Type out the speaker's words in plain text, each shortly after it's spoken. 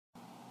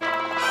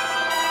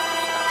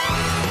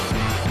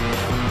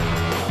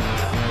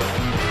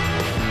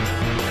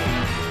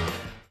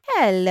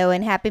Hello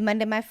and happy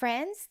Monday, my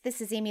friends.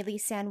 This is Amy Lee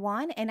San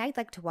Juan, and I'd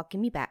like to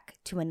welcome you back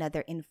to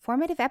another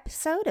informative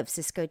episode of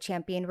Cisco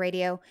Champion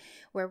Radio,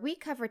 where we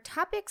cover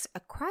topics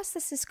across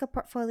the Cisco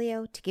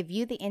portfolio to give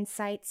you the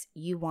insights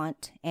you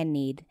want and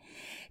need.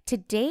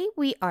 Today,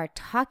 we are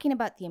talking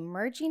about the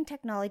Emerging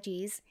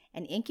Technologies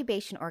and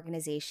Incubation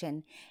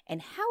Organization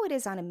and how it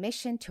is on a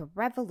mission to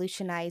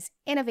revolutionize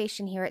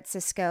innovation here at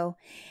Cisco.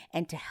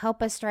 And to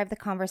help us drive the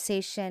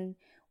conversation,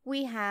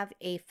 we have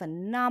a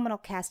phenomenal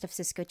cast of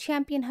Cisco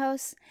Champion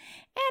hosts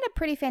and a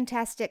pretty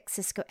fantastic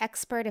Cisco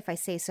expert, if I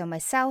say so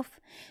myself.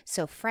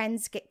 So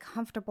friends, get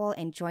comfortable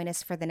and join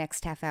us for the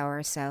next half hour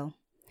or so.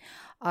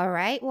 All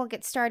right, we'll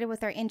get started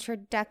with our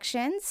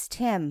introductions.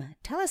 Tim,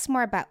 tell us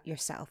more about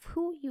yourself,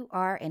 who you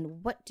are,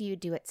 and what do you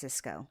do at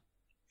Cisco?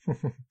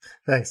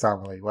 Thanks,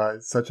 Amelie. Well,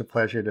 it's such a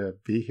pleasure to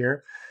be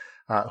here.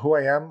 Who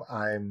I am,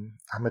 I'm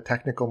a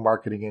technical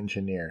marketing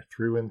engineer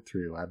through and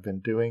through. I've been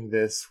doing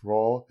this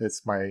role.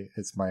 It's my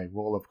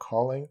role of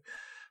calling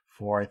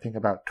for I think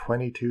about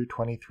 22,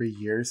 23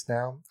 years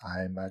now.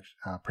 I'm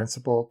a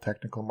principal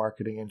technical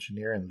marketing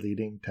engineer and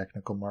leading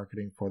technical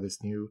marketing for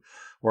this new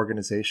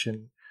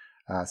organization,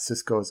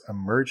 Cisco's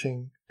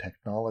Emerging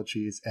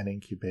Technologies and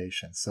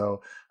Incubation.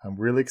 So I'm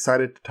really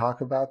excited to talk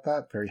about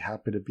that. Very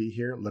happy to be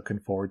here. Looking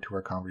forward to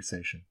our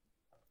conversation.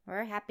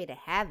 We're happy to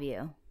have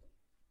you.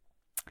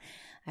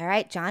 All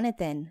right,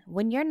 Jonathan,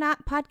 when you're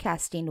not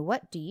podcasting,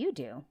 what do you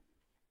do?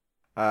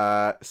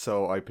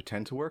 So I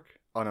pretend to work.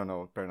 Oh,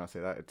 no, better not say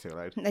that. It's too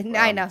loud.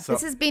 I know.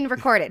 This is being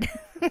recorded.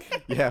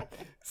 Yeah.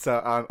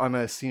 So I'm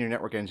a senior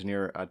network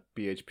engineer at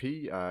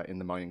BHP in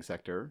the mining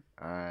sector.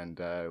 And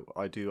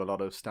I do a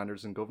lot of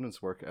standards and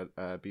governance work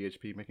at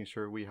BHP, making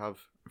sure we have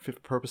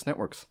fit-for-purpose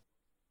networks.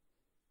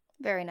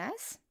 Very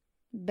nice.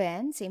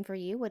 Ben, same for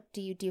you. What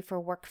do you do for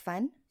work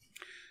fun?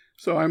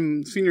 So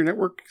I'm senior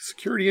network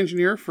security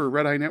engineer for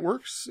Red Eye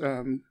Networks.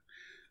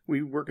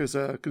 We work as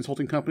a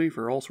consulting company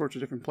for all sorts of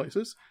different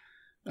places.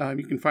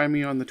 You can find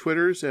me on the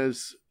Twitters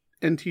as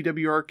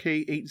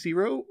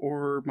NTWRK80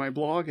 or my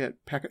blog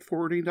at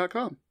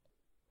packetforwarding.com.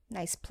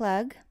 Nice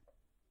plug.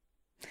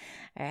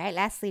 All right,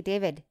 lastly,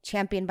 David,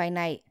 champion by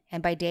night.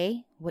 And by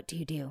day, what do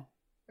you do?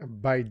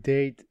 By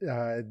day,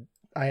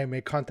 I am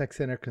a contact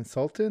center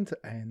consultant,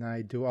 and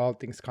I do all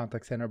things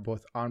contact center,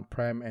 both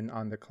on-prem and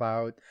on the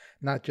cloud,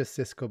 not just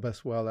Cisco, but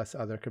as well as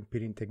other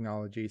competing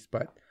technologies,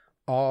 but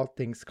all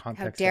things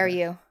contact center. How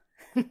dare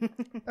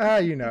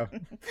you?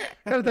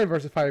 Gotta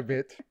diversify a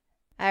bit.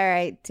 All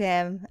right,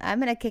 Tim, I'm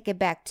going to kick it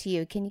back to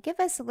you. Can you give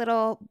us a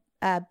little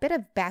bit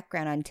of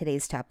background on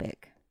today's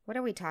topic? What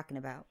are we talking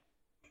about?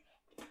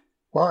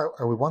 Well,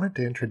 we wanted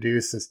to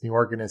introduce this new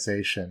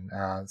organization,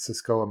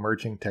 Cisco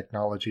Emerging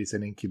Technologies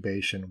and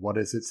Incubation. What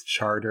is its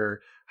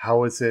charter?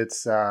 How is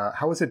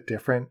it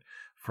different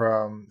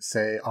from,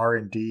 say,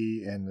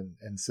 R&D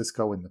and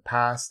Cisco in the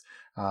past?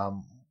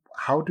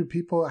 How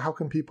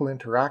can people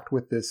interact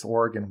with this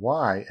org and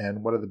why?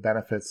 And what are the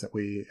benefits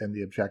and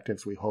the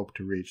objectives we hope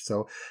to reach?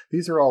 So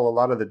these are all a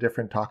lot of the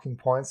different talking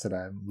points that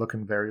I'm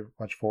looking very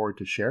much forward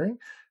to sharing.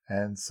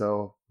 And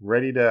so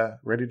ready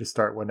to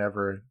start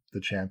whenever the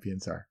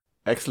champions are.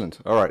 Excellent.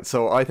 All right.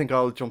 So I think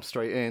I'll jump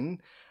straight in.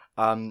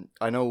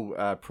 I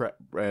know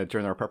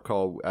during our prep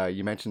call,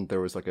 you mentioned there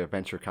was like a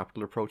venture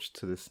capital approach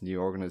to this new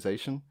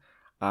organization.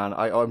 And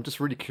I'm just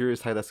really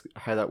curious how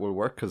that will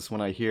work, because when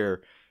I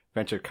hear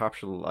venture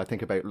capital, I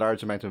think about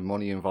large amount of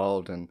money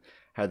involved and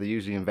how they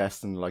usually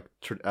invest in like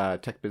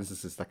tech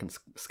businesses that can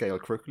scale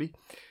quickly.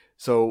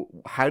 So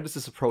how does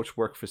this approach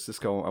work for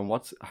Cisco, and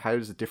how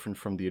is it different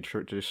from the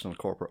traditional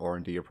corporate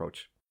R&D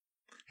approach?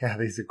 Yeah,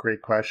 these are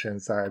great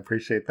questions. I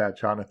appreciate that,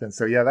 Jonathan.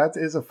 So yeah, that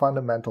is a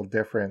fundamental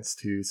difference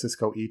to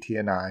Cisco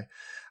ET&I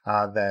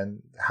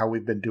than how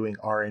we've been doing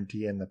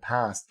R&D in the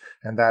past.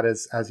 And that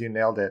is, as you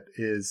nailed it,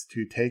 is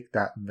to take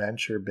that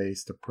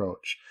venture-based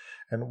approach.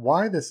 And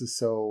why this is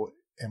so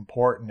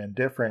important and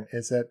different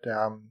is that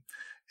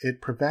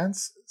it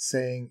prevents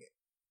saying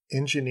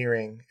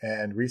engineering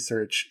and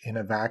research in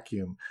a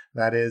vacuum.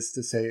 That is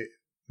to say,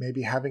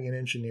 maybe having an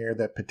engineer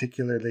that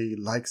particularly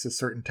likes a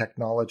certain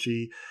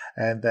technology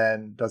and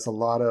then does a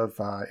lot of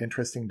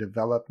interesting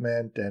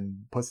development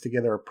and puts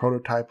together a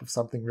prototype of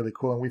something really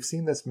cool. And we've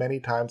seen this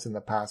many times in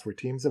the past where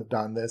teams have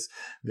done this.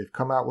 They've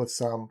come out with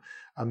some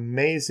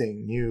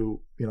amazing new,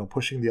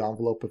 pushing the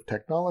envelope of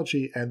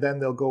technology, and then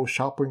they'll go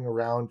shopping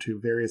around to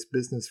various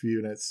business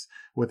units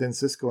within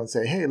Cisco and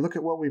say, hey, look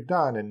at what we've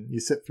done. And you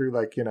sit through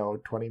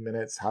 20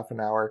 minutes, half an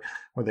hour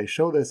where they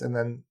show this. And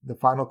then the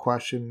final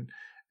question,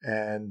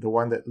 and the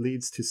one that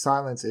leads to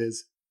silence,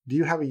 is, do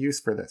you have a use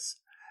for this?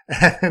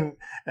 And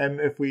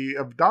if we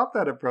adopt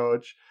that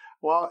approach,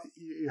 well,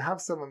 you have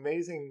some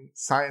amazing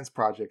science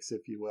projects,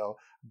 if you will,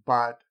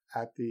 but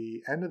at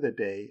the end of the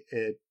day,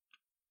 it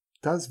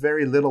does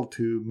very little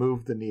to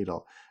move the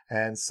needle.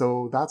 And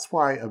so that's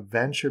why a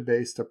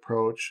venture-based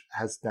approach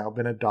has now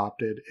been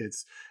adopted.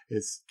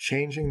 It's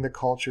changing the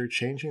culture,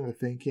 changing the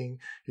thinking.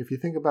 If you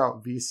think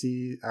about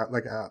VC,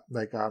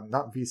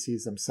 not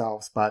VCs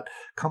themselves, but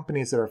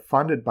companies that are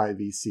funded by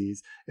VCs,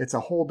 it's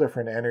a whole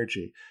different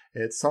energy.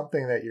 It's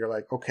something that you're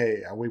like,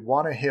 okay, we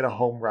want to hit a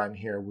home run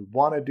here. We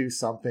want to do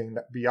something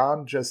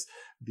beyond just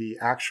the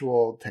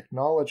actual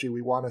technology.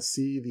 We want to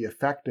see the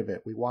effect of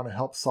it. We want to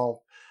help solve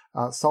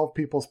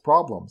people's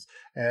problems.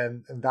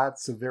 And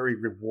that's a very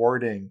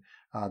rewarding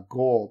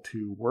goal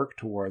to work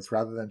towards,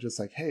 rather than just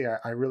like, hey,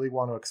 I really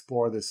want to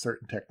explore this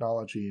certain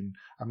technology and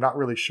I'm not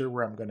really sure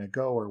where I'm going to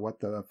go or what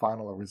the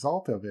final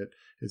result of it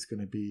is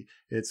going to be.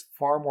 It's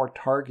far more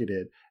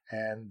targeted,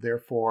 and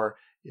therefore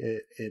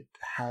it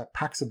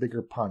packs a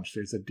bigger punch.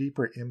 There's a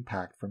deeper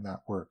impact from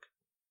that work.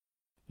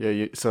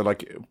 Yeah, so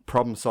like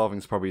problem solving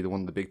is probably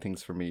one of the big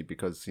things for me,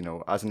 because, you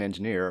know, as an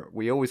engineer,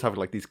 we always have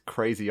like these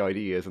crazy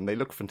ideas and they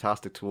look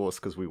fantastic to us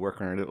because we work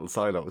in our little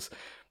silos.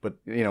 But,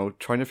 you know,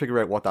 trying to figure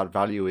out what that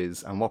value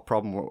is and what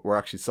problem we're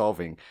actually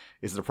solving.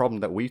 Is it a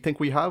problem that we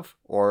think we have,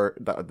 or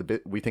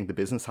that we think the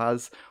business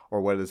has, or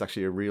whether it's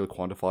actually a real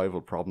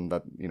quantifiable problem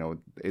that, you know,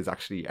 is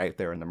actually out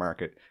there in the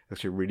market?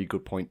 That's a really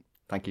good point.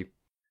 Thank you.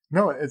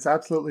 No, it's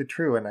absolutely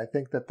true. And I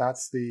think that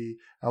that's the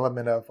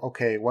element of,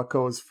 okay, what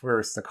goes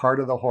first, the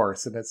cart or the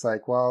horse? And it's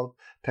like, well,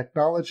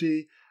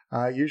 technology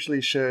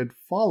usually should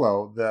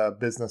follow the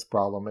business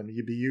problem and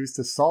be used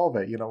to solve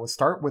it. You know,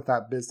 start with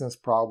that business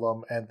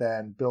problem and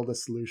then build a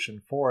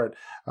solution for it,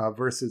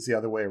 versus the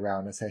other way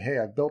around and say, hey,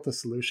 I've built a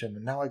solution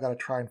and now I got to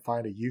try and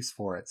find a use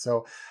for it.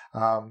 So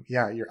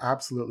yeah, you're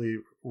absolutely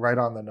right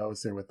on the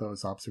nose there with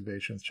those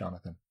observations,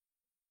 Jonathan.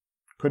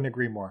 Couldn't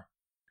agree more.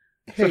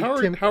 So Hey,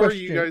 how are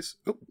you guys?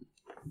 Oh.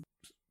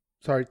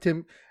 Sorry,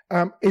 Tim.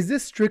 Is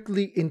this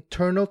strictly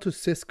internal to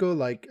Cisco,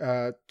 like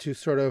to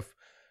sort of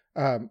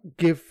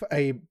give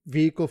a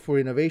vehicle for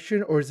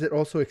innovation, or is it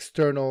also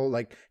external?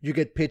 Like you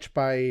get pitched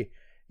by,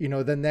 you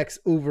know, the next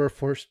Uber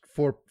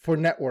for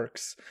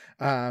networks,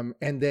 and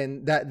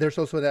then that there's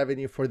also an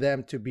avenue for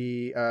them to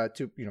be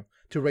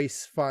to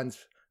raise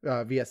funds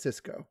via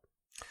Cisco.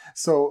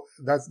 So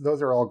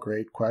those are all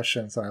great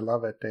questions, and I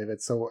love it,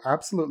 David. So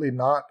absolutely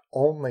not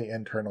only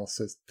internal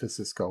to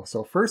Cisco.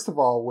 So first of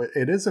all,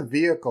 it is a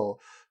vehicle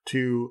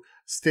to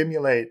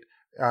stimulate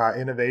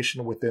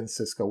innovation within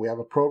Cisco. We have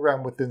a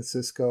program within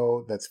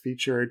Cisco that's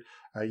featured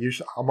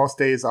usually most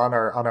days on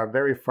our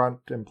very front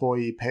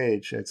employee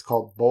page. It's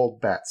called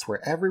Bold Bets,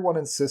 where everyone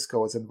in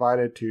Cisco is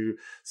invited to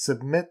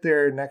submit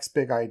their next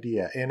big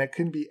idea. And it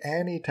can be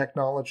any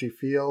technology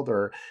field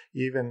or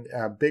even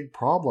a big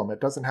problem.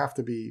 It doesn't have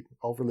to be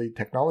overly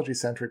technology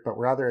centric, but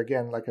rather,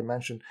 again, like I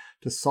mentioned,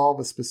 to solve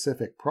a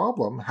specific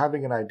problem,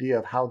 having an idea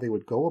of how they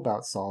would go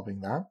about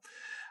solving that.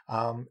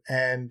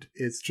 And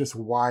it's just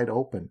wide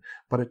open,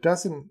 but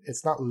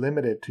it's not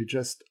limited to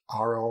just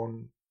our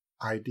own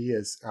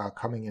ideas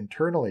coming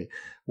internally.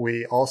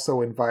 We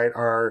also invite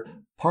our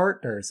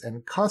partners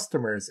and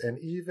customers and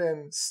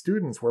even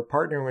students. We're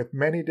partnering with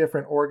many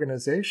different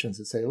organizations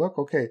to say, look,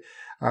 okay,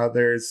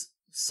 there's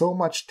so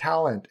much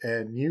talent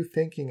and new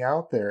thinking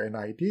out there and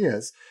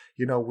ideas.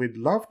 You know, we'd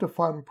love to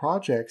fund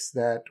projects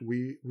that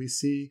we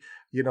see,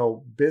 you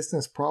know,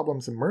 business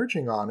problems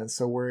emerging on. And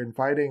so we're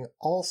inviting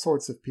all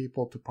sorts of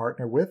people to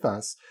partner with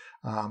us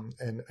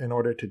in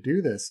order to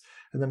do this.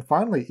 And then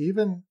finally,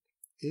 even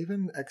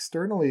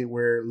externally,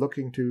 we're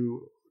looking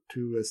to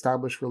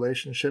establish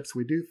relationships.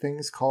 We do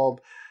things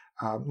called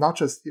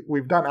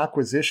we've done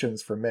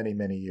acquisitions for many,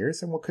 many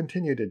years, and we'll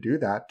continue to do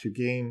that to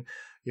gain,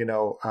 you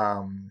know,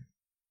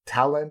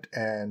 talent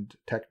and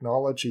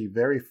technology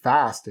very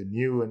fast in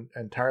new and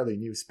entirely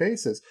new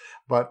spaces.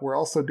 But we're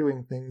also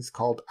doing things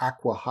called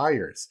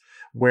acqui-hires,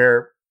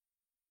 where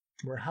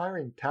we're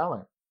hiring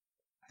talent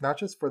not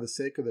just for the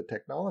sake of the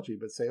technology,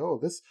 but say, oh,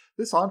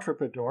 this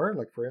entrepreneur,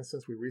 like for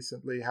instance, we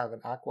recently have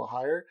an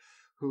acqui-hire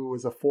who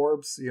was a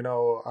Forbes,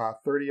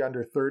 30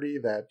 under 30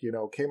 that,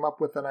 came up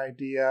with an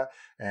idea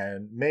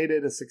and made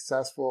it a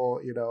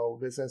successful,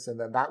 business. And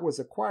then that was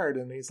acquired.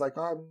 And he's like,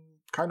 I'm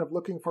kind of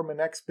looking for my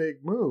next big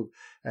move.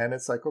 And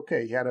it's like,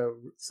 okay, he had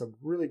some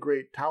really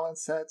great talent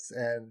sets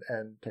and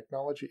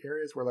technology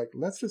areas. We're like,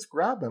 let's just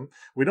grab him.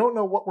 We don't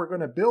know what we're going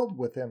to build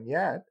with him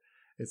yet.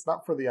 It's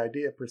not for the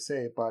idea per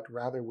se, but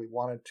rather we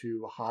wanted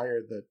to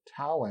hire the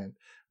talent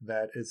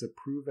that is a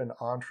proven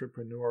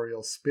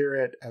entrepreneurial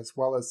spirit as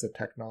well as the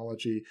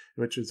technology,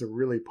 which is a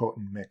really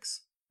potent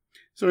mix.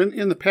 So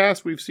in the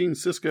past, we've seen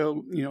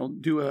Cisco,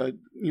 do a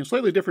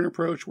slightly different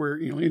approach where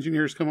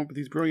engineers come up with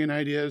these brilliant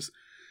ideas,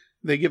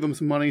 they give them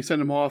some money, send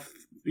them off,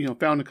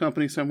 found a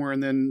company somewhere,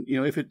 and then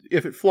if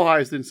it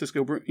flies, then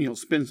Cisco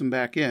spins them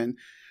back in.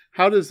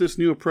 How does this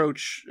new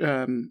approach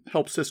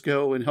help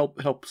Cisco and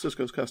help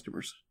Cisco's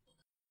customers?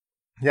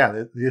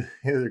 Yeah,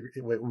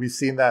 we've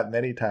seen that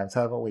many times,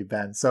 haven't we,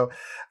 Ben? So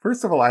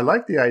first of all, I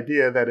like the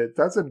idea that it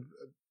doesn't,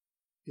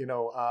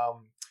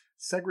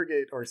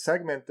 segregate or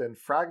segment and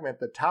fragment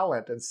the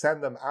talent and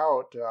send them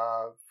out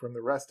from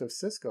the rest of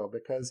Cisco,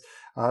 because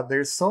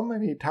there's so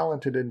many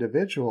talented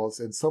individuals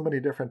in so many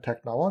different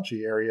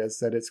technology areas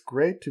that it's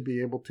great to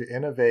be able to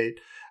innovate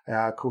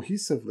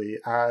cohesively,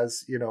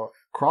 as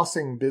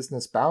crossing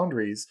business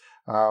boundaries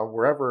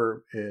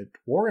wherever it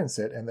warrants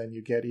it, and then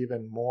you get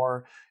even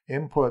more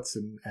inputs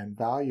and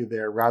value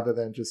there, rather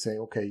than just saying,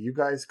 okay, you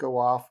guys go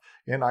off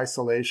in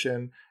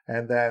isolation,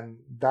 and then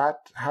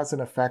that has an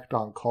effect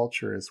on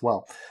culture as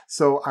well.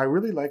 So I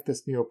really like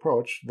this new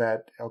approach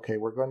that, okay,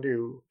 we're going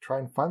to try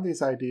and fund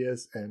these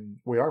ideas, and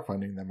we are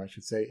funding them, I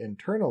should say,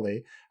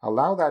 internally,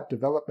 allow that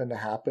development to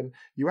happen.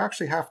 You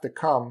actually have to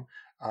come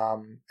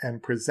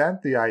and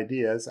present the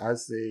ideas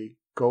as they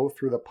go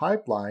through the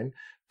pipeline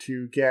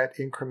to get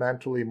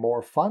incrementally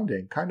more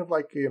funding, kind of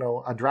like,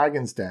 a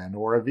Dragon's Den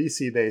or a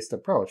VC-based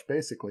approach.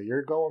 Basically,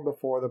 you're going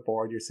before the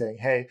board, you're saying,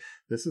 hey,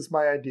 this is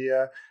my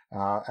idea.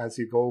 As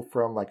you go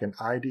from like an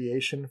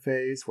ideation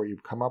phase where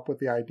you've come up with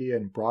the idea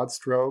in broad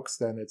strokes,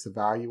 then it's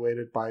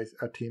evaluated by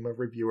a team of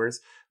reviewers.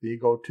 Then you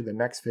go to the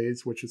next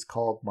phase, which is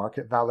called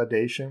market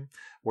validation,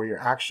 where you're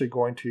actually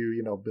going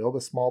to, build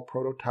a small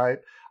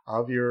prototype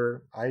of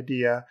your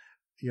idea,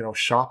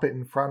 shop it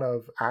in front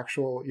of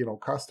actual,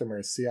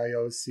 customers,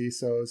 CIOs,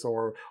 CISOs,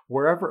 or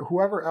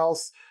whoever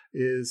else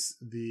is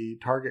the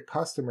target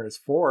customers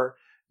for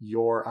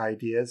your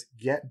ideas,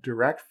 get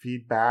direct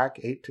feedback,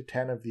 8 to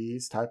 10 of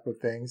these type of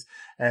things.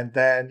 And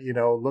then,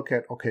 look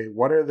at, okay,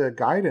 what are the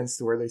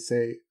guidance where they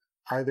say,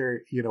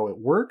 either, it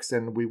works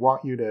and we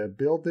want you to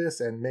build this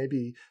and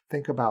maybe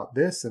think about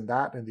this and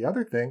that and the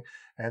other thing,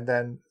 and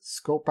then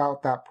scope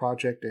out that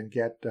project and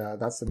get,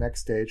 that's the next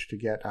stage, to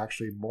get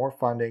actually more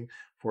funding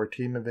for a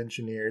team of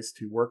engineers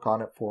to work on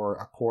it for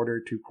a quarter,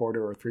 2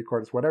 quarters, or 3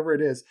 quarters, whatever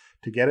it is,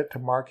 to get it to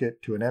market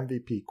to an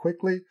MVP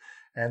quickly.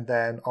 And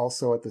then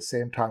also at the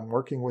same time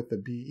working with the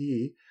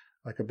BE,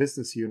 like a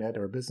business unit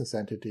or a business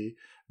entity,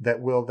 that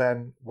will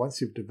then,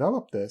 once you've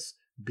developed this,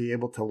 be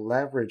able to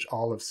leverage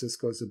all of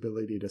Cisco's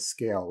ability to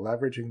scale,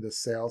 leveraging the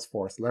sales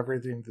force,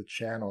 leveraging the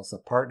channels, the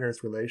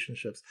partners,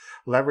 relationships,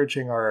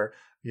 leveraging our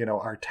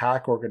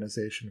TAC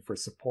organization for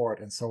support,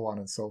 and so on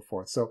and so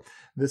forth. So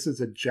this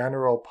is a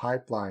general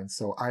pipeline.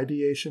 So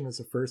ideation is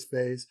the first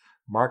phase,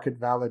 market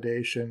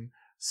validation,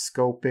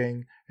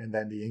 scoping, and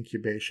then the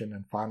incubation,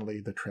 and finally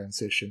the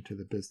transition to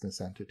the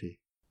business entity.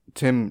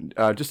 Tim,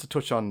 just to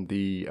touch on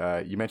the,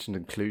 you mentioned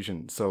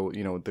inclusion. So,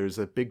 there's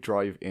a big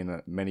drive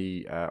in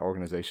many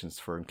organizations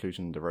for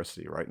inclusion and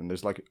diversity, right? And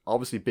there's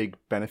obviously big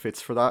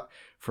benefits for that.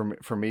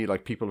 For me,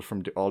 people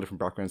from all different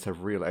backgrounds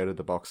have real out of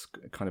the box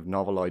kind of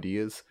novel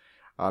ideas.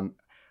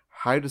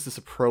 How does this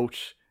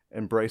approach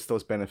embrace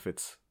those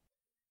benefits?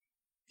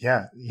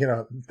 Yeah,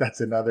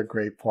 that's another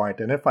great point.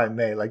 And if I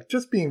may,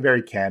 just being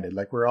very candid,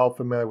 we're all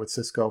familiar with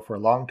Cisco for a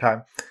long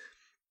time.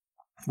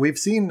 We've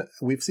seen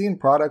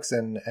products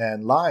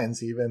and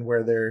lines even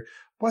where there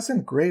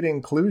wasn't great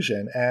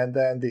inclusion, and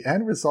then the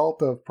end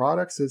result of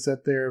products is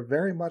that they're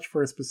very much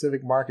for a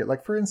specific market.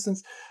 Like, for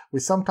instance, we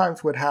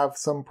sometimes would have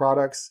some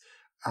products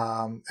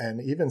and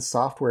even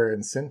software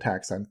and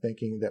syntax, I'm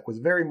thinking, that was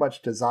very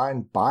much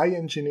designed by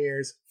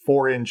engineers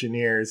for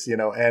engineers,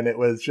 and it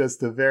was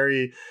just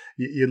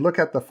you look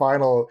at the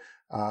final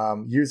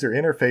user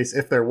interface,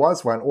 if there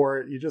was one,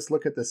 or you just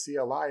look at the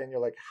CLI and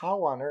you're like,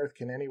 how on earth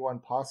can anyone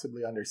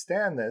possibly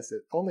understand this?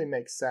 It only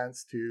makes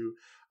sense to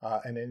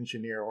an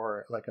engineer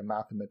or a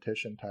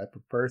mathematician type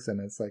of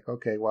person. It's like,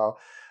 okay, well,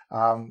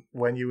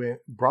 when you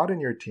broaden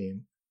your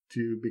team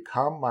to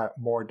become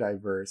more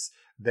diverse,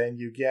 then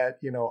you get,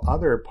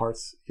 other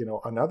parts,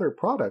 on other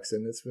products,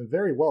 and it's been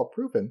very well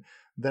proven,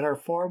 that are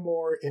far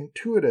more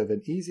intuitive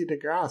and easy to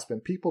grasp,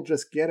 and people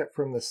just get it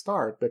from the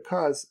start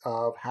because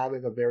of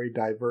having a very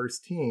diverse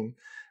team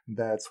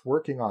that's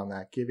working on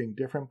that, giving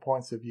different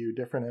points of view,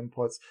 different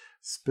inputs,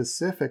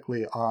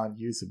 specifically on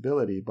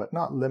usability, but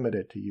not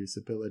limited to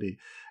usability.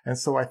 And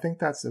so I think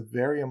that's a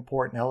very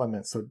important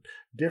element. So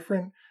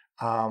different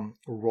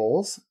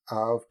roles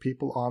of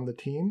people on the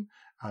team,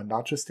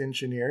 not just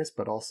engineers,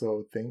 but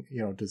also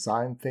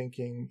design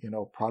thinking,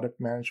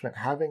 product management,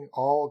 having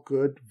all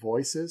good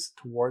voices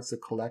towards the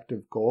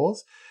collective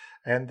goals.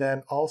 And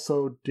then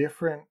also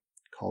different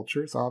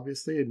cultures,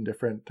 obviously, and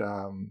different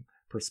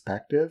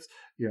perspectives,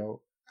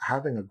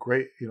 having a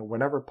great,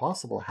 whenever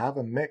possible, have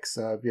a mix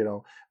of,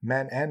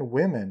 men and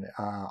women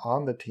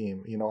on the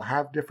team,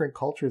 have different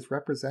cultures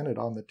represented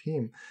on the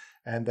team,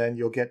 and then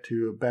you'll get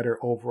to a better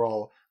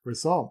overall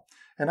result.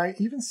 And I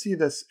even see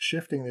this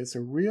shifting. There's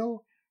a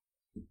real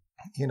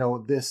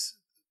this,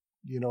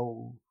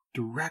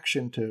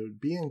 direction to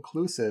be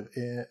inclusive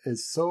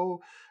is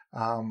so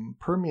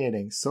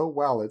permeating so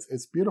well.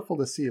 It's beautiful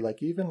to see.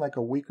 Even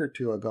a week or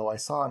two ago, I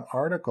saw an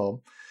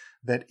article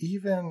that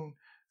even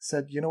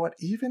said,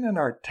 even in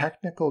our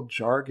technical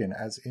jargon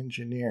as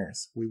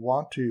engineers, we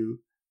want to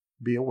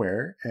be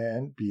aware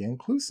and be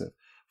inclusive.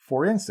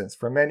 For instance,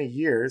 for many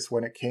years,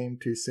 when it came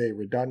to, say,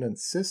 redundant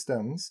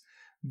systems,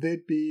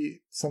 there'd be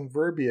some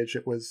verbiage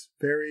that was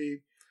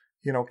very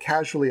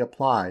casually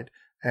applied,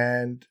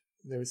 and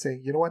they would say,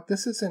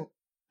 this isn't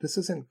this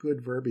isn't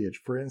good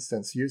verbiage. For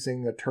instance,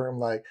 using a term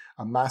like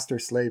a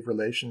master-slave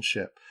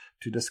relationship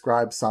to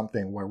describe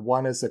something where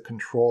one is a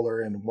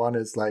controller and one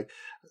is like,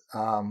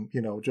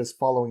 just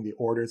following the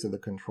orders of the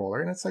controller.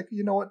 And it's like,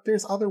 you know what,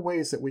 there's other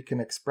ways that we can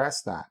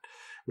express that.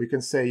 We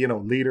can say,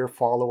 leader,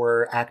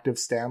 follower, active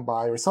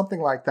standby, or something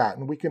like that.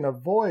 And we can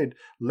avoid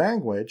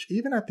language,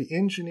 even at the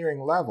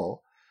engineering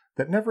level,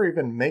 that never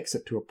even makes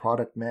it to a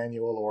product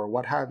manual or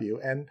what have you.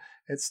 And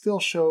it still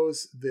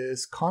shows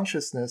this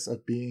consciousness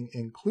of being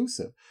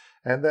inclusive.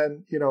 And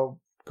then,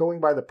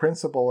 going by the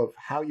principle of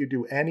how you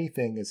do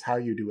anything is how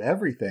you do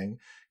everything,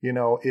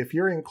 if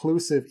you're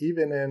inclusive,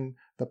 even in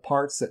the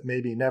parts that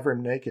maybe never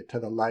make it to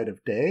the light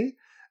of day,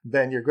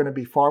 then you're going to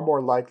be far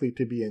more likely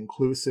to be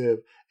inclusive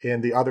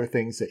in the other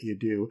things that you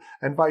do,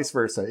 and vice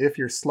versa. If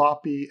you're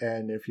sloppy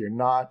and if you're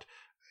not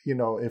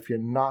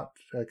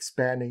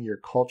expanding your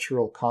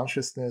cultural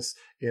consciousness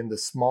in the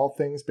small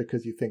things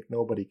because you think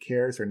nobody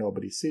cares or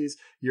nobody sees,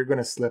 you're going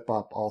to slip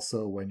up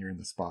also when you're in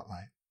the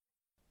spotlight.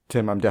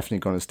 Tim, I'm definitely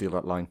going to steal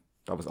that line.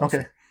 That was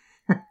awesome.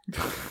 Okay.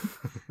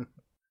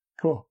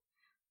 Cool.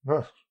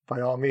 Well, by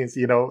all means,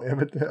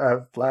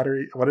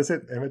 flattery, what is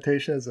it?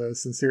 Imitation is a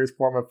sincerest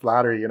form of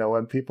flattery.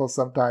 When people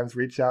sometimes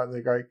reach out and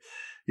they go,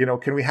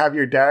 can we have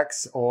your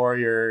decks or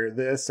your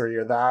this or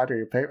your that or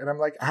your paper? And I'm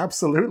like,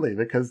 absolutely,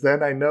 because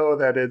then I know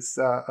that it's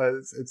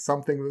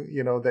something,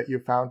 that you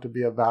found to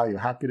be of value.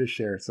 Happy to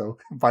share. So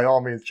by all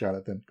means,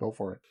 Jonathan, go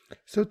for it.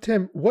 So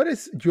Tim, what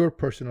is your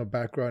personal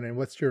background and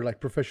what's your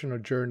professional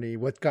journey?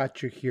 What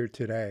got you here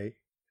today?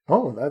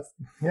 Oh,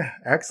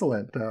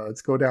 excellent.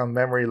 Let's go down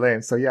memory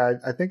lane. So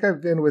I think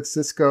I've been with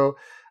Cisco.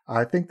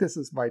 I think this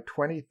is my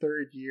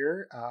 23rd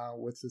year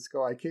with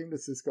Cisco. I came to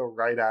Cisco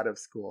right out of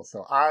school.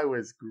 So I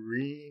was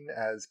green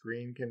as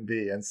green can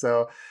be. And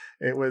so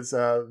it was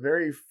a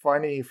very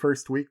funny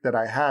first week that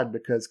I had,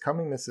 because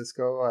coming to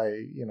Cisco,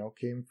 I,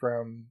 came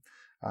from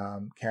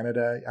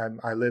Canada.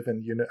 I live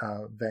in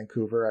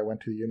Vancouver. I went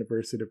to the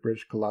University of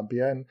British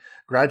Columbia and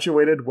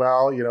graduated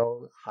well,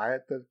 high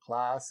at the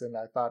class. And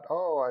I thought,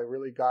 I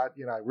really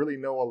I really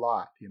know a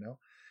lot,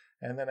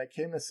 And then I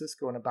came to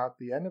Cisco, and about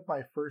the end of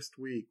my first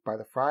week, by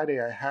the Friday,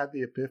 I had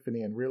the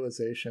epiphany and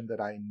realization that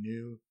I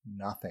knew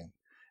nothing.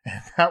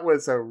 And that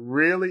was a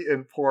really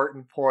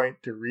important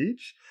point to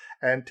reach,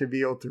 and to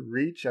be able to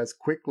reach as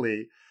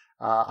quickly.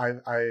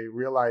 I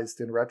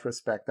realized in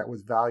retrospect that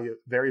was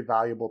very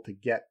valuable to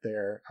get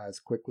there as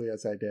quickly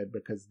as I did,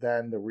 because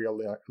then the real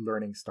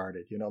learning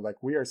started.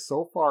 We are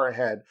so far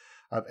ahead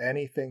of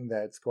anything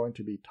that's going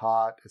to be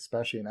taught,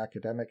 especially in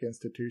academic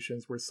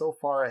institutions. We're so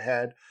far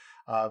ahead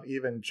of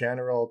even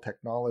general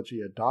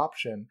technology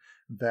adoption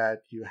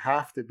that you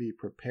have to be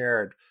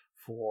prepared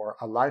for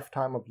a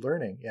lifetime of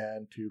learning,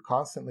 and to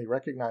constantly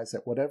recognize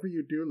that whatever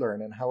you do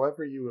learn and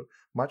however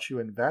much you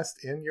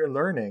invest in your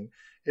learning,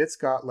 it's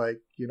got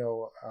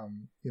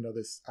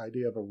this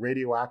idea of a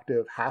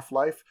radioactive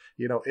half-life.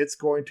 It's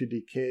going to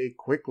decay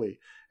quickly.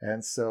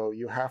 And so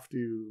you have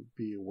to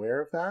be aware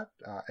of that,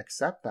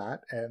 accept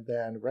that, and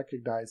then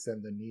recognize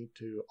then the need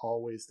to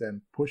always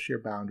then push your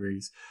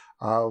boundaries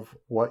of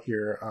what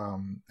your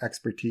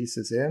expertise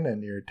is in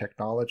and your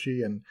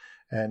technology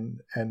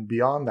and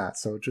beyond that.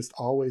 So just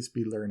always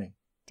be learning.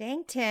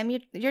 Dang, Tim,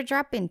 you're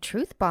dropping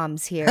truth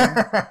bombs here.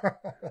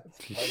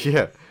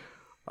 Yeah.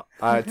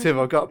 Tim,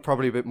 I've got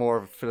probably a bit more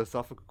of a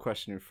philosophical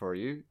question for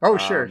you. Oh,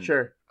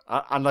 sure.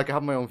 And I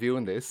have my own view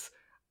on this.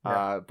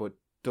 Yeah. But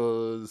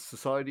does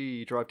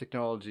society drive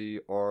technology,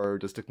 or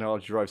does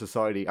technology drive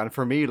society? And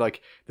for me,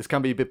 this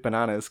can be a bit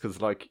bananas, because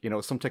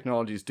some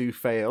technologies do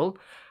fail,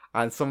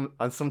 and some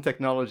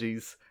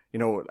technologies,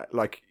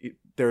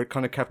 they're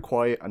kind of kept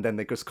quiet and then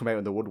they just come out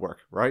in the woodwork,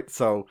 right?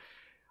 So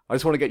I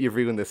just want to get your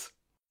view on this.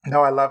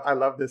 No, I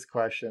love this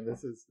question.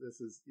 This is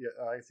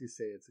as you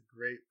say, it's a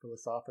great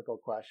philosophical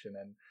question.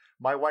 And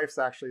my wife's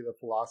actually the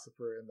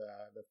philosopher in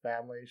the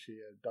family. She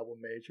double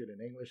majored in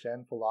English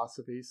and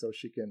philosophy, so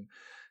she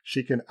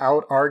can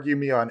out argue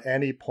me on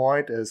any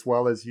point, as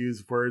well as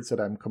use words that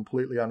I'm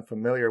completely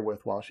unfamiliar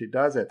with while she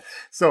does it.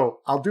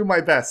 So I'll do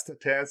my best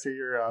to answer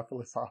your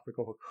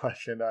philosophical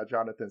question,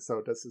 Jonathan.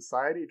 So does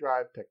society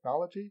drive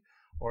technology,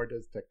 or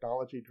does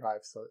technology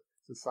drive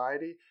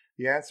society?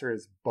 The answer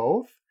is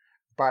both.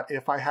 But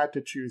if I had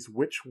to choose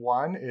which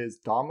one is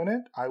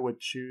dominant, I would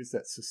choose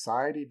that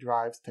society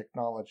drives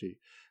technology,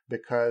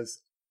 because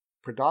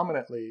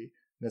predominantly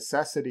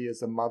necessity is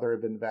the mother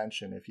of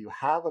invention. If you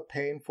have a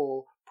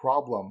painful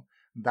problem,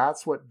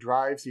 that's what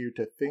drives you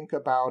to think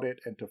about it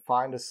and to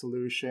find a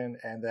solution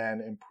and then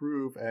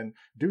improve and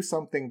do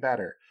something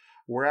better.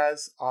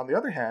 Whereas, on the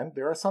other hand,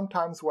 there are some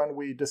times when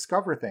we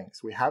discover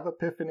things. We have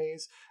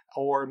epiphanies,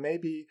 or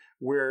maybe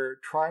we're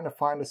trying to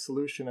find a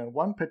solution in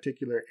one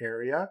particular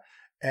area,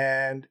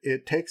 and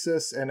it takes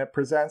us and it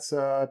presents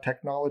a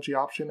technology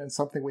option and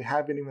something we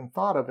haven't even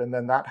thought of. And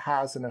then that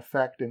has an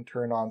effect in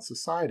turn on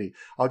society.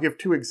 I'll give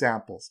two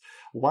examples.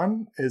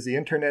 One is the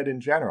internet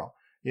in general.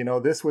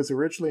 This was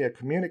originally a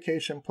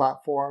communication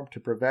platform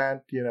to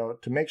prevent, to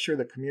make sure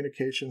that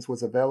communications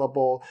was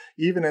available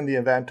even in the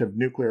event of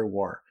nuclear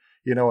war.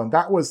 And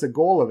that was the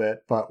goal of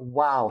it. But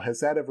wow, has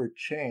that ever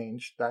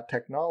changed, that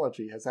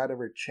technology? Has that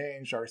ever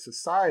changed our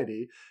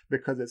society?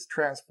 Because it's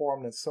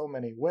transformed in so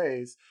many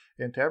ways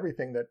into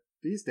everything that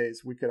these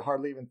days we could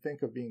hardly even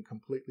think of being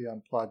completely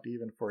unplugged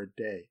even for a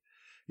day.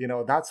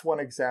 That's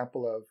one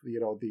example of,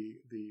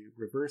 the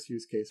reverse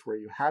use case where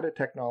you had a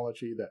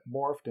technology that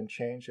morphed and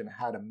changed and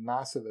had a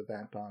massive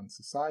event on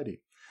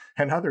society.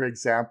 Another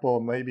example,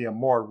 maybe a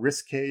more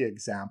risque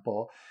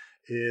example,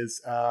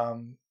 is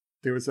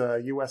there was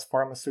a U.S.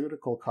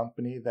 pharmaceutical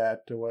company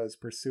that was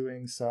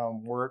pursuing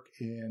some work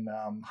in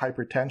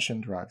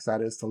hypertension drugs,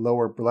 that is to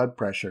lower blood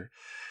pressure.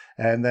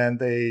 And then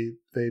they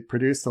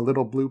produced a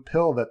little blue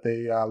pill that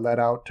they let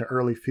out to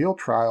early field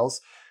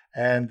trials.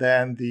 And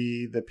then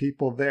the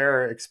people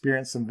there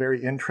experienced some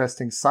very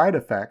interesting side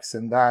effects.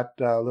 And that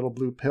little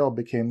blue pill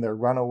became their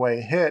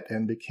runaway hit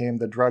and became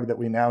the drug that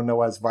we now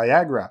know as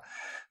Viagra.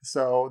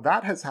 So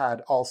that has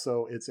had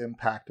also its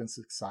impact in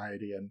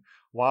society. And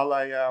while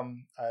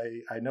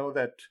I know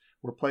that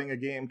we're playing a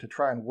game to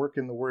try and work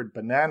in the word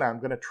banana, I'm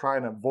going to try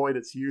and avoid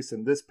its use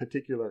in this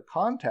particular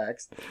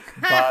context.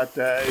 But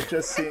it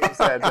just seems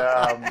that,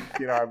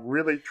 I'm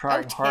really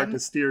trying hard to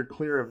steer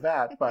clear of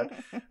that. But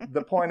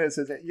the point is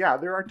that, yeah,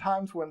 there are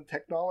times when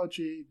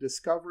technology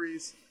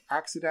discoveries,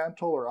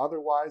 accidental or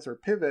otherwise, or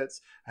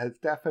pivots, have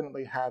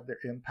definitely had their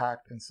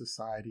impact in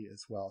society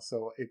as well.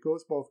 So it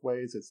goes both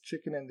ways. It's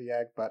chicken and the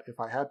egg. But if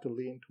I had to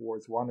lean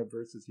towards one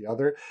versus the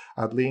other,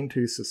 I'd lean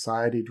to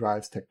society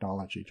drives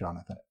technology,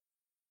 Jonathan.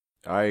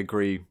 I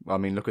agree. I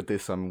mean, look at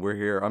this. We're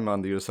here. I'm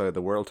on the other side of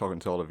the world talking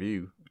to all of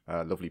you,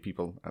 lovely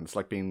people, and it's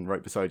like being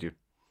right beside you.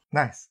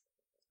 Nice.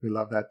 We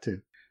love that too.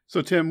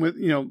 So, Tim, with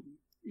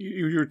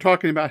you're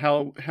talking about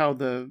how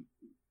the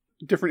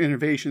different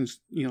innovations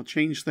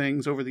change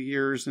things over the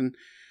years, and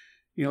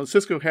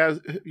Cisco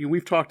has.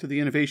 We've talked to the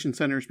innovation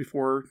centers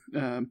before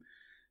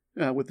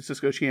with the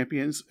Cisco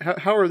Champions.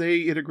 How are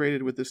they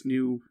integrated with this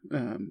new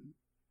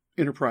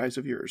enterprise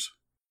of yours?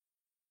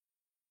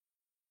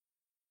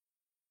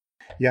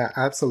 Yeah,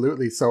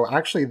 absolutely. So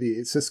actually,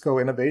 the Cisco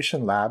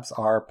Innovation Labs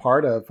are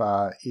part of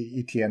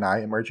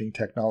ETNI, Emerging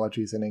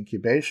Technologies and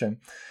Incubation.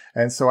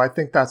 And so I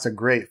think that's a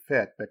great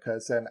fit,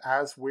 because then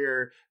as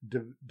we're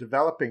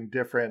developing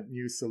different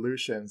new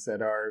solutions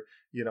that are,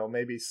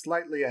 maybe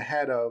slightly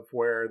ahead of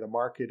where the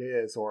market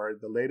is or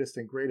the latest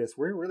and greatest,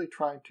 we're really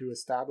trying to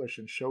establish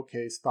and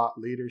showcase thought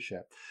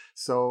leadership.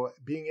 So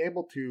being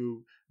able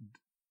to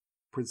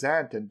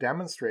present and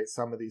demonstrate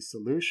some of these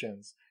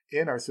solutions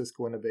in our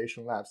Cisco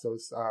Innovation Labs,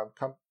 those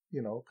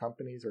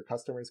companies or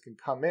customers can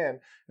come in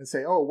and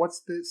say, oh, what's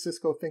the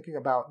Cisco thinking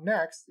about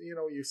next?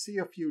 You see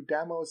a few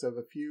demos of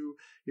a few,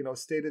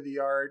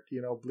 state-of-the-art,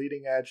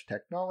 bleeding edge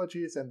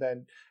technologies, and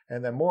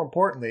then more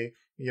importantly,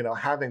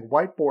 having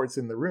whiteboards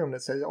in the room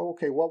that say, oh,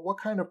 okay, well, what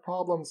kind of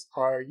problems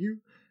are you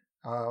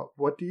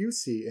what do you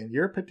see in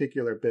your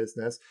particular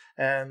business?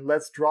 And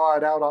let's draw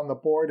it out on the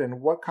board.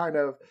 And what kind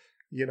of,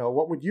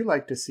 what would you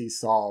like to see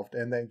solved?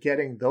 And then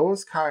getting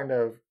those kind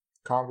of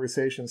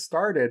conversation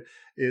started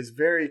is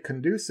very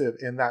conducive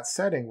in that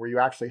setting where you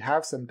actually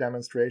have some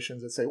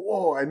demonstrations that say,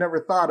 whoa, I never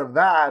thought of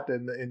that.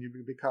 And you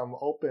become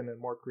open and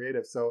more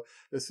creative. So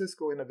the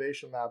Cisco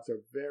Innovation Labs are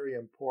a very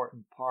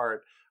important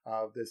part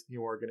of this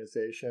new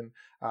organization,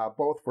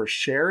 both for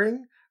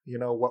sharing,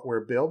 what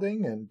we're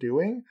building and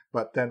doing,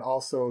 but then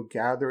also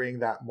gathering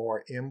that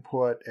more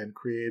input and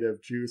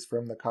creative juice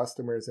from the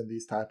customers in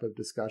these type of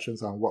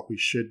discussions on what we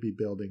should be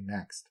building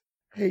next.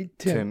 Hey,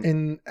 Tim,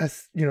 and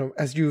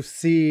as you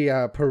see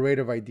a parade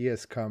of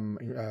ideas come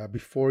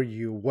before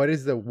you, what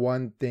is the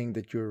one thing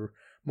that you're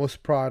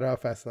most proud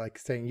of as like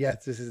saying,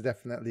 yes, this is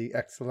definitely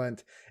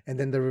excellent? And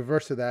then the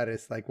reverse of that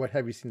is like, what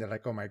have you seen that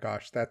like, oh my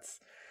gosh, that's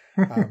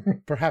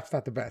perhaps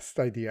not the best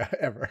idea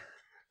ever?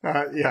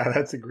 Yeah,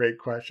 that's a great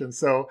question.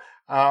 So,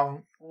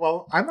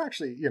 well, I'm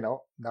actually,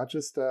 not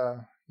just,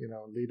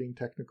 leading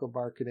technical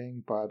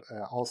marketing, but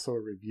also a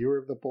reviewer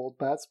of the bold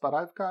bets. But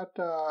I've got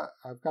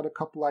a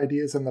couple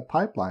ideas in the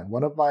pipeline.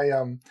 One of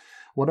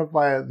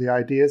the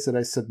ideas that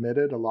I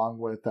submitted along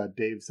with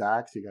Dave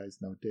Zaks, you guys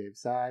know Dave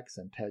Zaks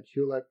and Ted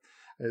Hewlett,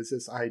 is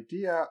this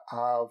idea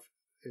of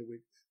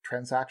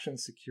transaction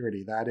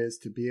security. That is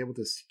to be able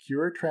to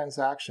secure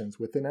transactions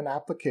within an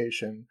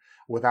application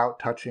without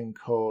touching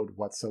code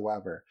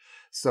whatsoever.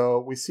 So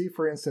we see,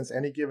 for instance,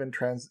 any given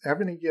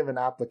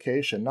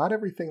application, not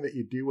everything that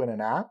you do in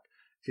an app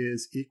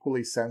is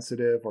equally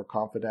sensitive or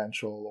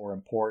confidential or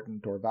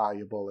important or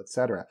valuable,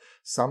 etc.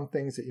 Some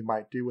things that you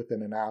might do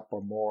within an app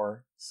are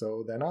more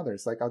so than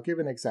others. Like I'll give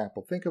an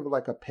example. Think of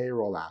like a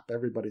payroll app.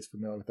 Everybody's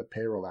familiar with a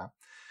payroll app.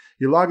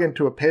 You log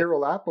into a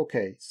payroll app.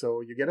 Okay,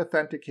 so you get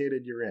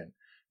authenticated, you're in.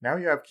 Now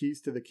you have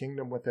keys to the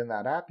kingdom within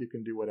that app. You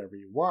can do whatever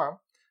you want,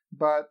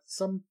 but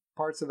some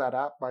parts of that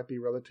app might be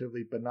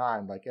relatively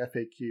benign, like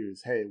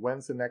FAQs. Hey,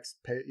 when's the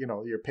next pay,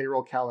 your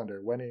payroll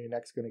calendar? When are you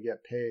next going to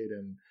get paid?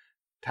 And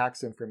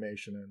tax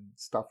information and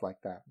stuff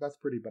like that. That's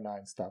pretty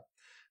benign stuff.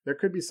 There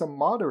could be some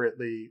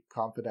moderately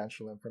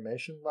confidential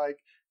information like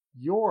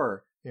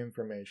your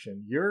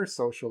information, your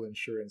social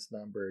insurance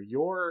number,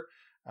 your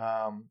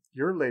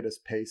your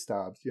latest pay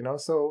stubs,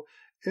 so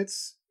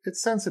it's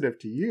sensitive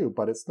to you,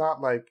 but it's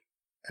not like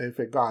if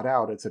it got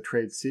out, it's a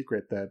trade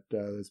secret that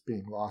is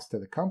being lost to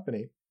the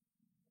company.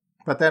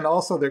 But then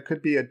also there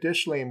could be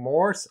additionally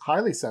more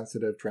highly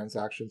sensitive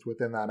transactions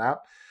within that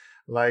app,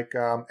 like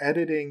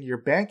editing your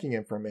banking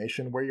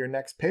information where your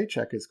next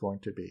paycheck is going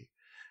to be.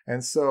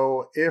 And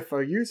so if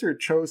a user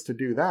chose to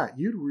do that,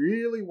 you'd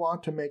really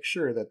want to make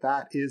sure that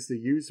that is the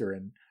user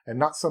and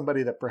not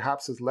somebody that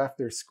perhaps has left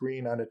their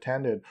screen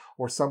unattended,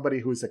 or somebody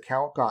whose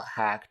account got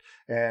hacked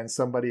and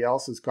somebody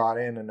else has got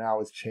in and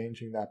now is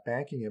changing that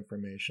banking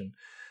information.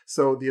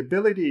 So the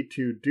ability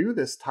to do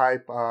this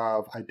type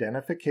of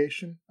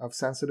identification of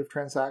sensitive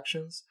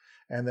transactions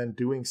and then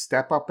doing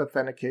step-up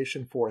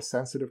authentication for a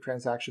sensitive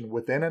transaction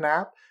within an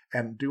app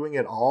and doing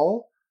it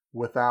all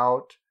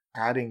without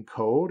adding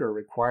code or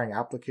requiring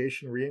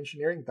application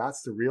reengineering,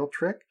 that's the real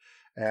trick.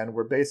 And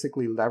we're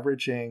basically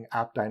leveraging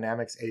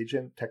AppDynamics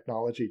agent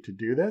technology to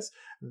do this.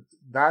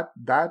 That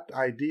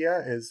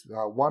idea is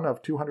one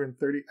of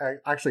 230.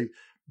 Actually,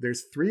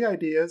 there's 3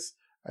 ideas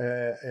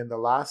in the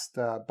last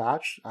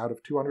batch out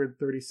of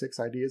 236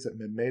 ideas that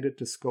made it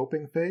to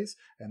scoping phase,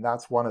 and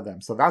that's one of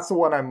them. So that's the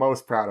one I'm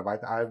most proud of.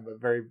 I'm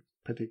very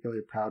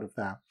particularly proud of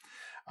that.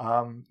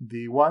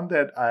 The one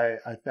that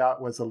I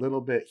thought was a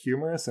little bit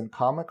humorous and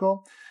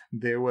comical,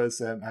 there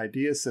was an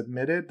idea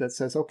submitted that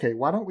says, okay,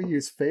 why don't we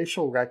use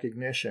facial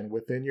recognition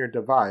within your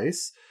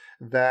device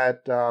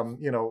that,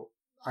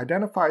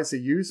 identifies the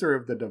user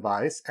of the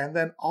device and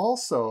then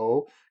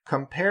also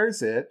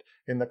compares it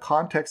in the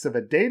context of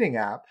a dating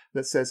app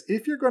that says,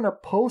 if you're going to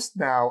post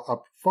now a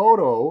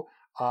photo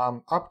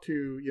up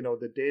to,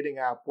 the dating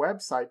app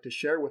website to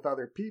share with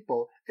other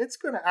people, it's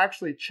going to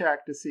actually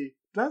check to see,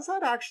 does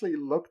that actually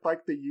look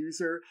like the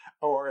user,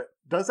 or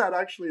does that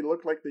actually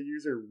look like the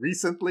user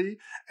recently?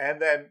 And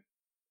then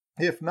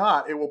if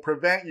not, it will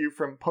prevent you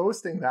from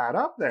posting that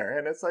up there.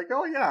 And it's like,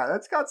 oh yeah,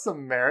 that's got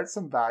some merit,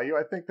 some value.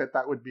 I think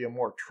that would be a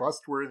more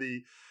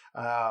trustworthy,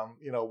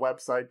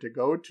 website to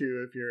go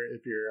to if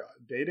you're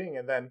dating.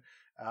 And then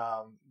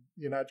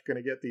you're not going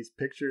to get these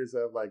pictures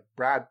of like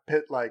Brad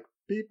Pitt like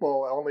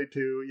people only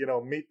to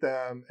meet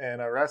them in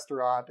a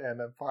restaurant and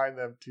then find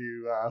them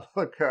to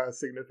look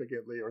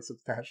significantly or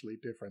substantially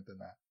different than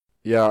that.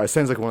 Yeah, it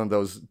sounds like one of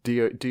those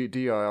what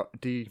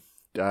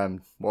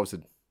was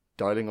it,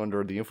 dialing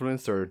under the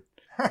influence or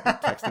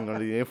texting under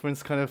the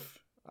influence kind of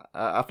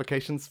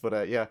applications.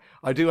 But yeah,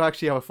 I do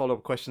actually have a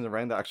follow-up question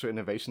around the actual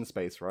innovation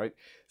space, right?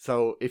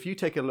 So if you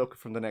take a look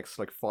from the next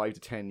 5 to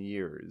 10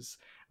 years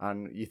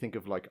and you think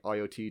of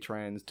IoT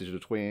trends, digital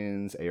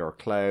twins, AR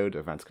cloud,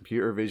 advanced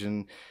computer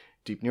vision,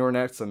 deep neural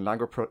nets, and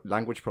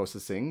language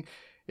processing,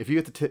 if you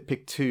had to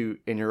pick 2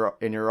 in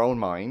your own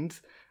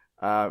mind,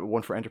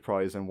 one for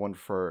enterprise and one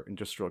for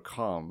industrial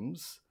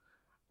comms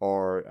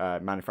or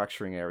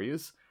manufacturing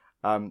areas,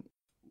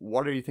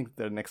 what do you think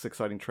the next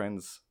exciting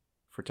trends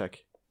for tech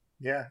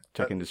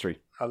industry?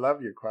 I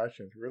love your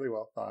questions. Really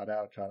well thought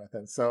out,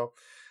 Jonathan. So,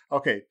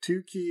 okay,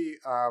 2 key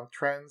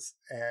trends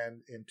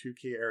and in 2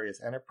 key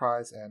areas,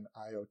 enterprise and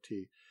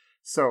IoT.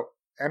 So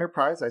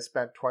enterprise, I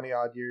spent 20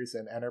 odd years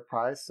in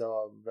enterprise,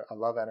 so I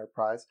love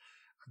enterprise.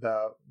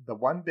 The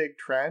one big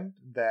trend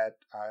that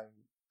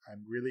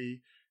I'm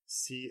really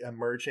see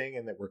emerging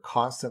and that we're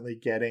constantly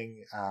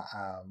getting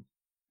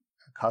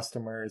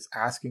customers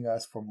asking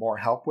us for more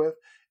help with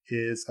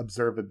is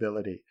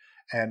observability.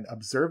 And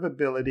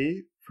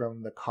observability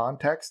from the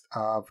context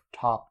of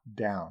top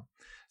down.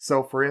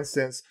 So for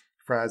instance,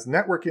 as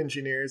network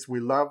engineers, we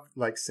love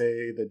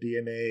say the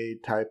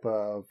DNA type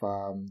of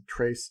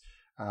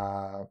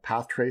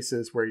path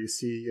traces where you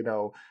see,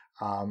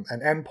 an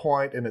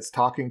endpoint and it's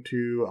talking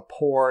to a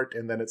port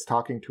and then it's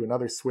talking to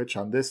another switch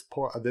on this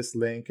port, this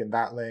link and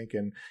that link,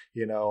 and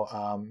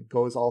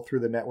goes all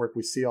through the network.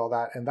 We see all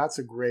that, and that's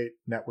a great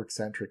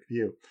network-centric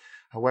view.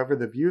 However,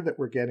 the view that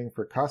we're getting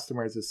for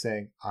customers is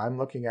saying, I'm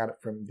looking at it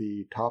from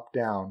the top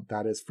down,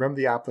 that is from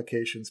the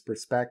application's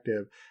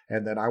perspective,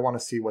 and then I want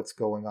to see what's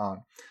going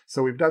on.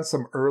 So we've done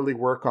some early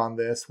work on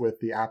this with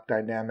the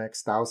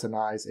AppDynamics Thousand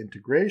Eyes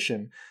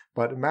integration,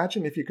 but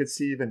imagine if you could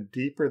see even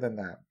deeper than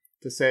that,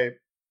 to say,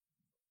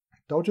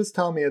 don't just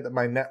tell me that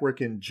my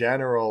network in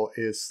general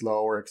is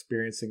slow or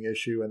experiencing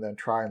issue and then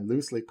try and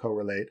loosely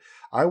correlate.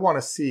 I want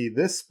to see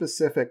this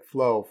specific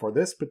flow for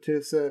this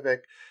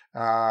specific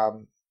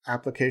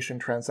application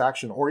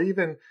transaction, or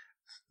even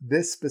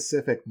this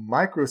specific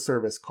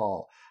microservice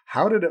call.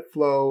 How did it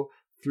flow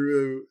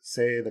through,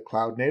 say, the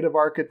cloud native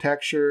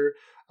architecture?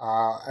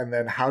 And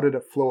then how did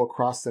it flow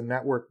across the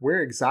network?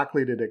 Where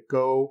exactly did it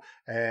go?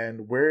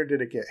 And where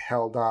did it get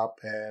held up?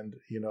 And,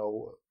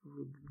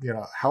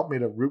 help me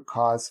to root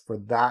cause for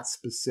that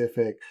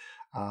specific,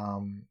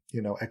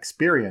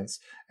 experience.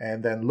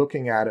 And then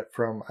looking at it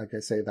from, like I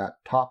say, that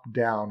top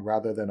down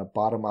rather than a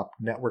bottom up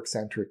network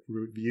centric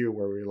view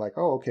where we're like,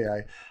 oh, okay,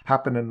 I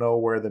happen to know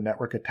where the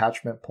network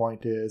attachment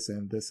point is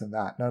and this and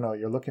that. No,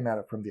 you're looking at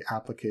it from the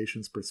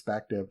application's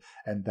perspective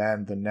and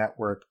then the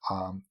network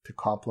to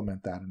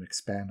complement that and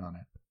expand on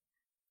it.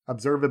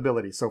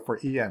 observability. So for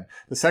EN.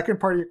 The second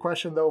part of your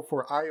question, though,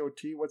 for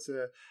IoT, what's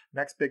the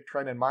next big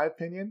trend, in my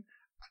opinion?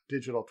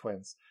 Digital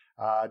twins.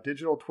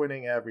 Digital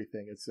twinning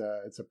everything. It's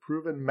a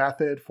proven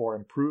method for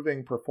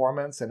improving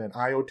performance, and in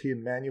IoT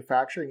and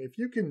manufacturing, if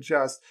you can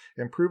just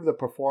improve the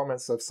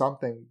performance of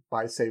something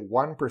by, say,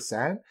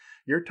 1%,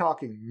 you're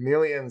talking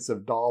millions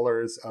of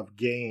dollars of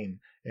gain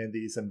in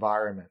these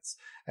environments.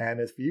 And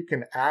if you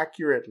can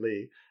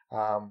accurately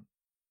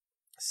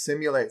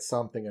simulate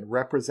something and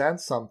represent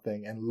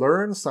something and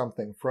learn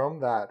something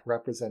from that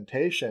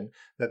representation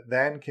that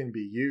then can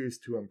be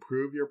used to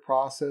improve your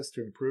process,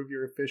 to improve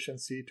your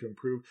efficiency, to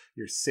improve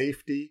your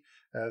safety,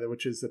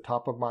 which is the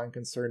top of mind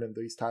concern in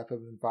these type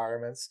of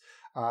environments,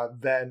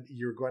 then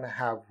you're going to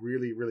have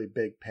really, really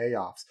big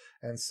payoffs.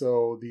 And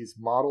so these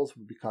models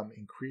will become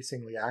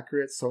increasingly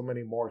accurate. So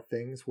many more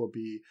things will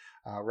be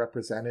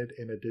represented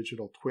in a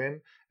digital twin.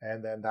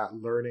 And then that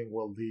learning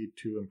will lead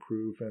to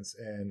improvements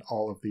in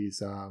all of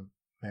these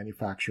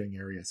manufacturing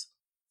areas.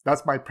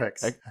 That's my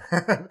picks.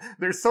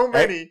 There's so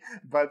many,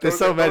 but there's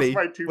so many.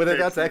 My two well, picks.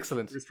 That's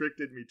excellent.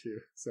 Restricted me to.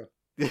 So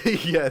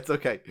yeah, it's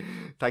okay.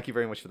 Thank you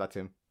very much for that,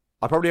 Tim.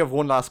 I probably have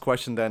one last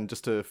question then,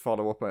 just to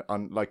follow up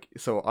on, like,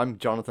 so I'm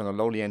Jonathan, a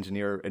lonely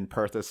engineer in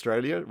Perth,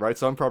 Australia, right?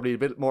 So I'm probably a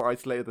bit more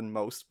isolated than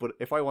most, but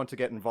if I want to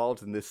get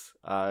involved in this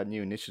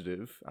new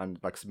initiative and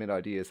like submit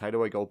ideas, how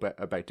do I go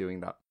about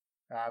doing that?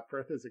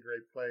 Perth is a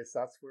great place.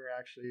 That's where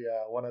actually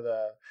one of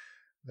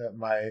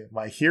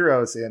my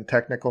heroes in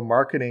technical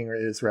marketing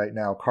is right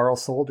now. Carl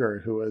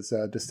Solder, who is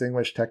a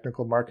distinguished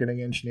technical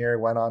marketing engineer,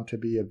 went on to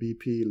be a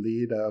VP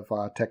lead of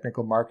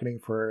technical marketing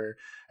for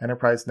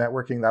enterprise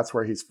networking. That's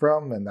where he's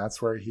from, and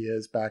that's where he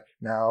is back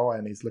now,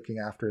 and he's looking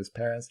after his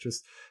parents.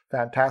 Just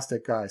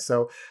fantastic guy.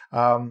 So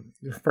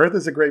Perth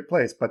is a great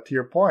place. But to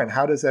your point,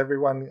 how does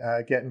everyone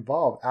get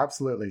involved?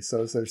 Absolutely.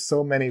 So there's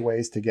so many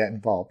ways to get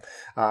involved.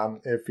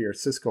 If you're a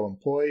Cisco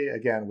employee,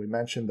 again, we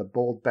mentioned the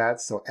bold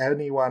bets. So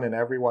anyone and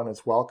everyone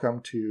is welcome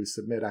to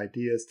submit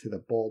ideas to the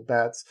bold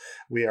bets.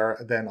 We are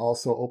then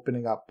also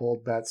opening up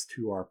bold bets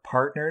to our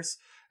partners.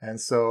 And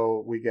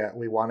so we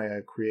want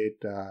to create,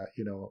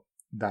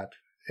 that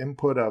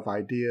input of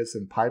ideas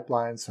and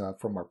pipelines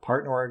from our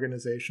partner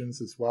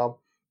organizations as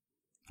well.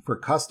 For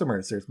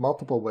customers, there's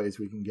multiple ways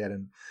we can get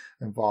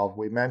involved.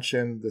 We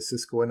mentioned the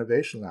Cisco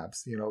Innovation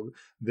Labs.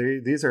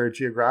 These are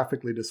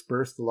geographically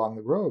dispersed along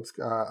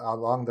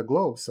the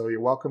globe. So you're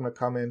welcome to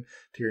come in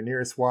to your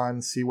nearest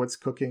one, see what's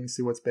cooking,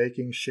 see what's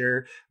baking,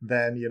 share.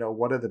 Then,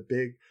 what are the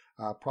big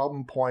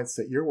problem points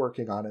that you're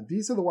working on? And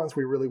these are the ones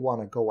we really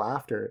want to go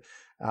after.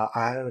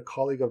 I had a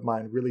colleague of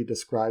mine really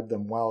describe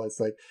them well. It's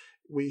like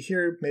we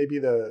hear maybe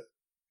the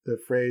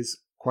phrase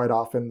quite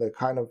often, the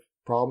kind of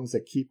problems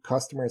that keep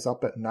customers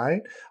up at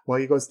night. Well,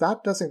 he goes,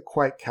 that doesn't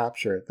quite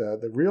capture it.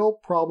 The real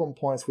problem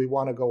points we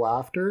want to go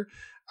after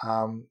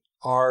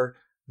are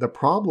the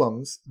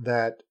problems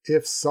that,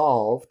 if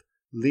solved,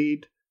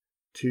 lead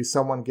to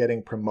someone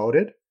getting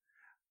promoted,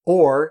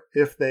 or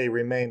if they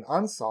remain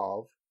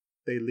unsolved,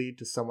 they lead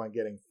to someone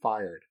getting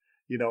fired.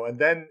 And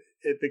then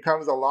it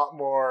becomes a lot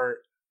more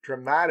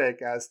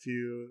dramatic as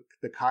to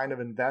the kind of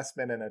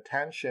investment and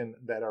attention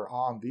that are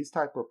on these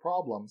type of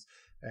problems.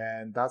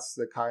 And that's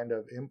the kind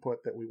of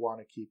input that we want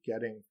to keep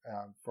getting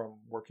from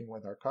working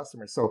with our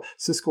customers. So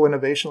Cisco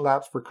Innovation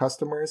Labs for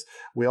customers.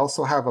 We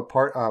also have a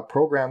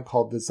program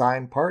called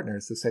Design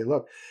Partners to say,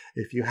 look,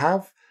 if you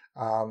have,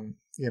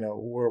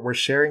 we're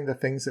sharing the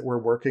things that we're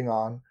working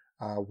on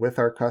with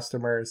our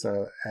customers,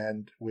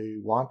 and we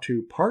want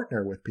to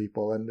partner with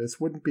people. And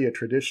this wouldn't be a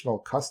traditional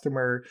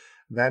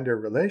customer-vendor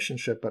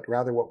relationship, but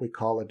rather what we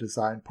call a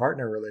design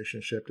partner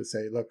relationship to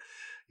say, look,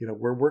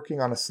 we're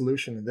working on a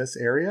solution in this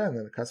area. And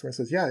then the customer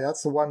says, yeah,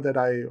 that's the one that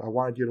I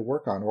wanted you to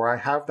work on, or I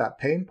have that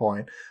pain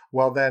point.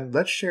 Well, then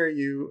let's share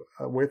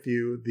with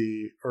you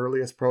the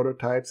earliest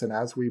prototypes. And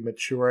as we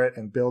mature it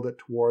and build it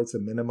towards a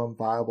minimum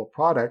viable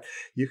product,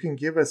 you can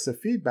give us the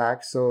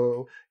feedback.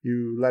 So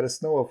you let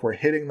us know if we're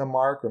hitting the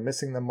mark or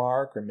missing the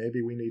mark, or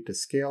maybe we need to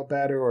scale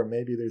better, or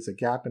maybe there's a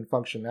gap in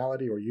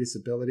functionality or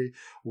usability,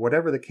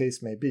 whatever the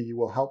case may be. You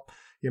will help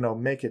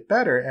make it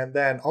better. And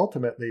then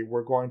ultimately,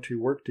 we're going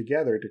to work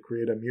together to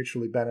create a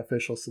mutually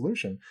beneficial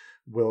solution.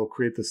 We'll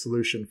create the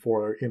solution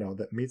for,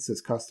 that meets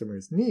this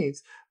customer's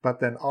needs, but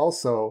then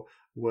also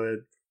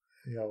would,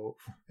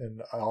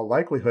 in all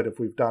likelihood, if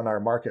we've done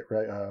our market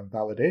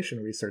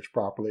validation research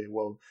properly,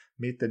 will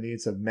meet the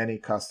needs of many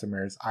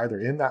customers, either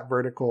in that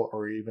vertical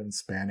or even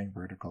spanning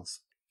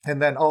verticals.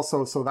 And then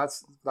also, so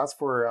that's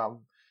for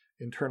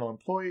internal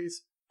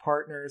employees,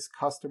 partners,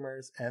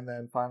 customers, and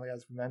then finally,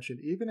 as we mentioned,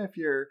 even if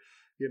you're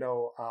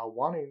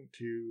wanting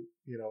to,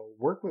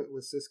 work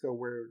with Cisco,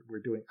 we're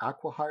doing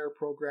acqui-hire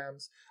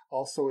programs.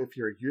 Also, if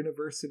you're a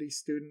university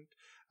student,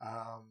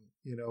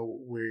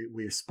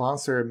 we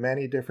sponsor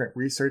many different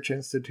research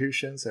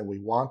institutions, and we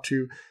want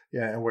to,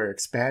 and we're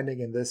expanding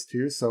in this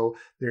too. So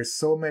there's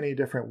so many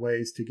different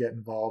ways to get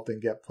involved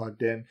and get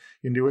plugged in.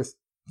 You can do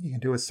You can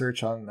do a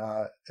search on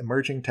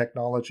emerging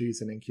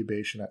technologies and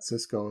incubation at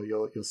Cisco.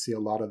 You'll see a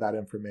lot of that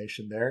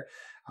information there.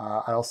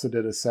 I also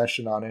did a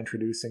session on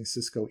introducing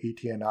Cisco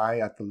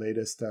ETNI at the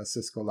latest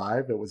Cisco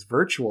Live. It was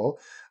virtual,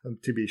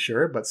 to be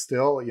sure, but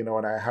still,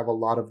 and I have a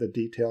lot of the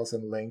details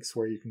and links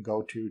where you can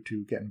go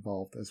to get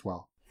involved as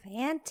well.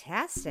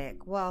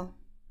 Fantastic. Well,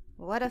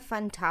 what a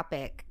fun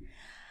topic.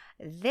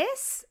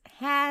 This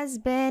has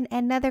been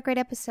another great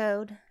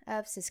episode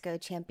of Cisco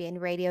Champion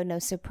Radio. No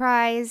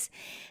surprise.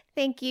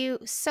 Thank you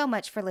so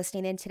much for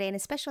listening in today, and a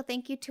special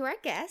thank you to our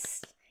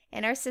guests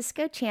and our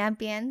Cisco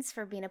champions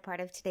for being a part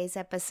of today's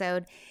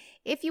episode.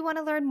 If you want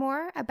to learn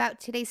more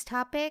about today's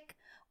topic,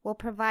 we'll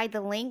provide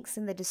the links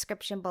in the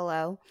description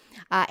below.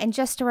 And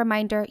just a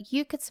reminder,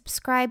 you could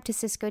subscribe to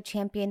Cisco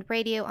Champion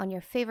Radio on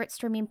your favorite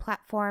streaming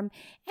platform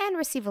and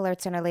receive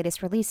alerts on our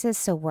latest releases.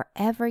 So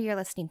wherever you're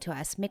listening to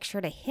us, make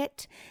sure to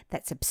hit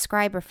that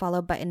subscribe or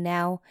follow button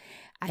now.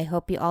 I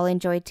hope you all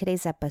enjoyed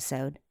today's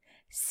episode.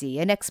 See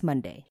you next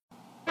Monday.